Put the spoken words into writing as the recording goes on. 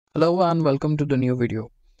Hello and welcome to the new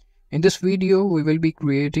video. In this video, we will be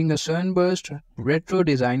creating a sunburst retro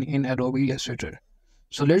design in Adobe Illustrator.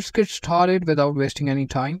 So let's get started without wasting any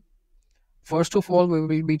time. First of all, we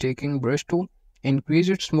will be taking brush tool, increase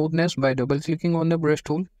its smoothness by double clicking on the brush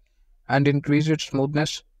tool and increase its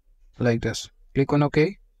smoothness like this. Click on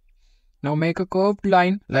OK. Now make a curved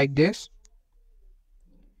line like this.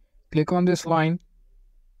 Click on this line.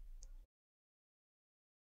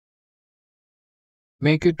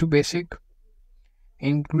 Make it to basic.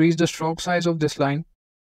 Increase the stroke size of this line.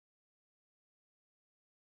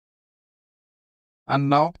 And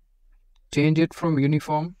now change it from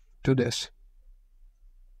uniform to this.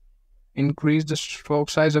 Increase the stroke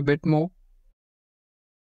size a bit more.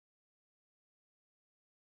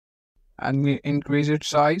 And increase its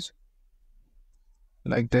size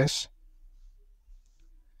like this.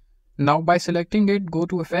 Now by selecting it, go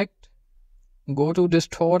to Effect, go to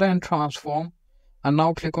Distort and Transform, and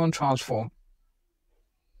now click on Transform.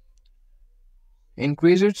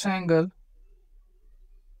 Increase its angle.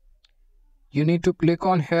 You need to click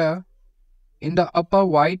on here in the upper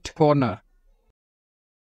right corner.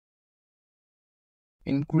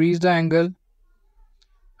 Increase the angle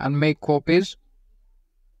and make copies.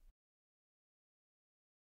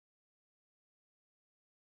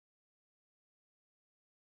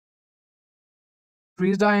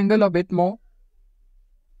 Increase the angle a bit more.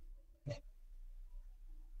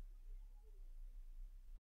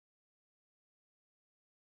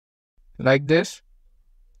 Like this.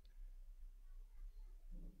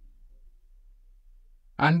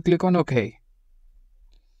 And click on OK.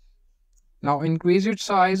 Now increase its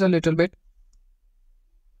size a little bit.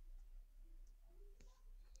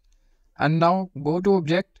 And now go to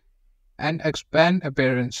Object and expand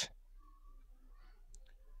Appearance.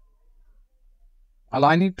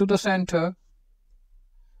 Align it to the center.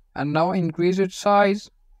 And now increase its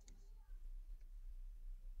size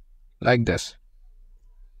like this.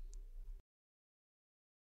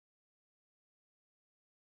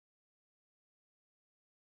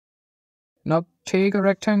 Now take a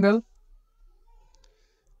rectangle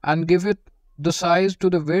and give it the size to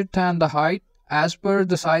the width and the height as per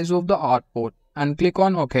the size of the artboard and click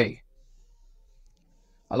on OK.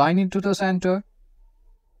 Align it to the center.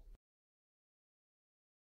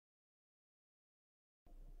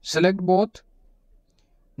 Select both.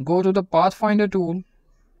 Go to the Pathfinder tool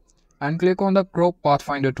and click on the Crop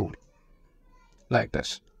Pathfinder tool like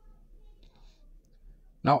this.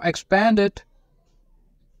 Now expand it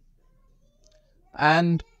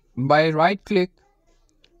and by right click,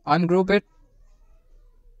 ungroup it.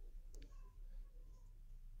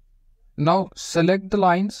 Now select the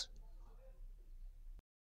lines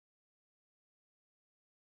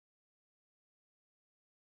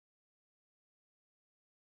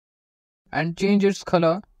and change its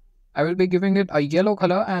color. I will be giving it a yellow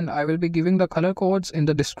color and I will be giving the color codes in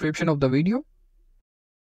the description of the video.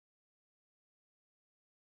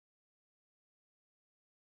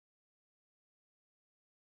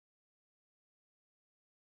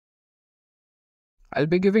 I'll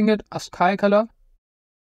be giving it a sky color.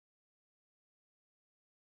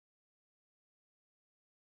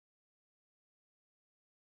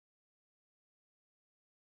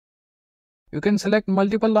 You can select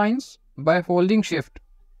multiple lines by holding Shift.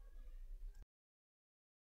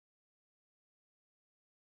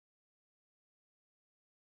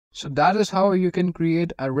 So that is how you can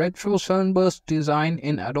create a retro sunburst design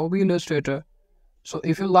in Adobe Illustrator. So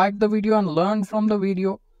if you liked the video and learned from the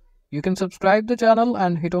video, you can subscribe the channel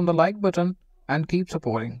and hit on the like button and keep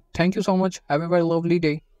supporting. Thank you so much. Have a very lovely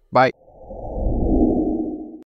day. Bye.